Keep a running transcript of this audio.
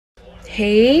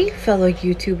Hey, fellow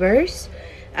YouTubers.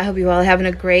 I hope you all are having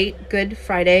a great Good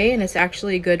Friday, and it's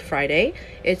actually Good Friday.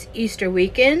 It's Easter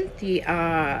weekend. The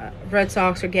Red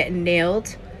Sox are getting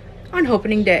nailed on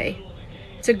opening day.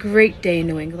 It's a great day in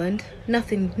New England.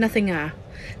 Nothing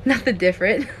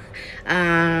different.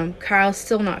 Carl's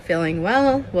still not feeling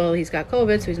well. Well, he's got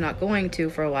COVID, so he's not going to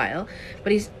for a while.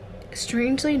 But he's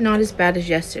strangely not as bad as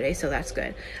yesterday, so that's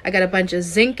good. I got a bunch of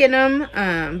zinc in him,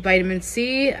 vitamin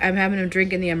C. I'm having him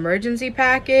drinking the emergency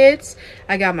packets.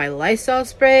 I got my Lysol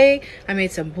spray. I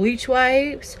made some bleach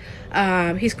wipes.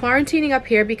 He's quarantining up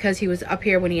here because he was up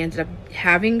here when he ended up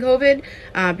having COVID,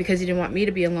 because he didn't want me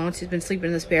to be alone. So he's been sleeping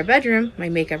in the spare bedroom, my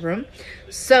makeup room.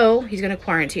 So he's gonna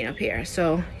quarantine up here.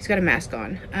 So he's got a mask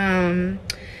on.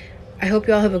 I hope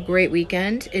y'all have a great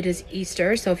weekend. It is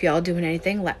Easter, so if y'all doing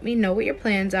anything, let me know what your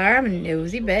plans are. I'm a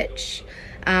nosy bitch.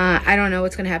 I don't know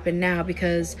what's going to happen now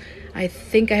because I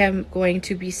think I am going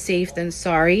to be safe than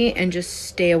sorry and just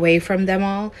stay away from them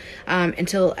all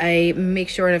until I make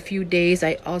sure in a few days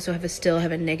I also still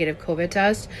have a negative COVID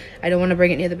test. I don't want to bring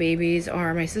it near the babies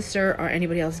or my sister or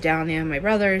anybody else down there, my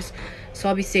brothers. So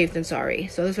I'll be safe than sorry.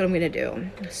 So that's what I'm going to do.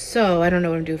 So I don't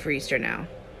know what I'm doing for Easter now.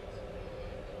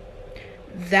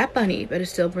 That bunny better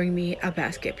still bring me a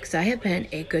basket because I have been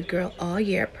a good girl all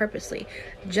year purposely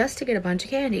just to get a bunch of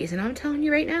candies. And I'm telling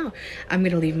you right now, I'm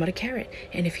going to leave him with a carrot.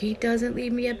 And if he doesn't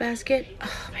leave me a basket,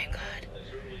 oh my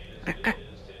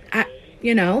God.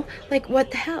 You know, like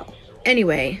what the hell?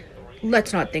 Anyway,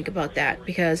 let's not think about that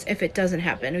because if it doesn't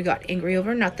happen, we got angry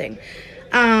over nothing.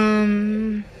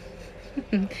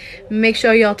 Make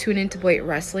sure y'all tune into Boy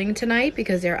Wrestling tonight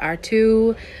because there are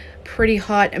two pretty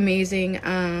hot, amazing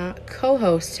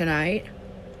co-hosts tonight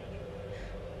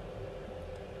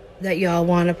that y'all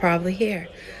want to probably hear.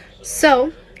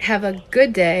 So have a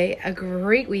good day, a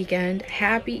great weekend,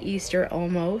 happy Easter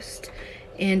almost,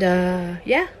 and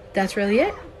yeah, that's really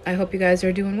it. I hope you guys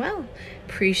are doing well.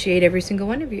 Appreciate every single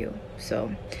one of you.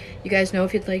 So you guys know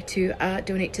if you'd like to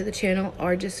donate to the channel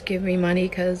or just give me money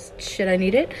because shit, I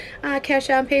need it.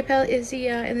 Cashapp and PayPal is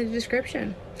in the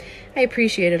description. I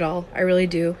appreciate it all. I really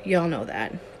do. Y'all know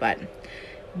that. But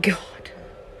God,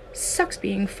 sucks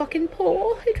being fucking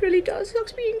poor. It really does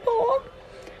sucks being poor.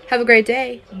 Have a great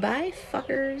day. Bye,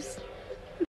 fuckers.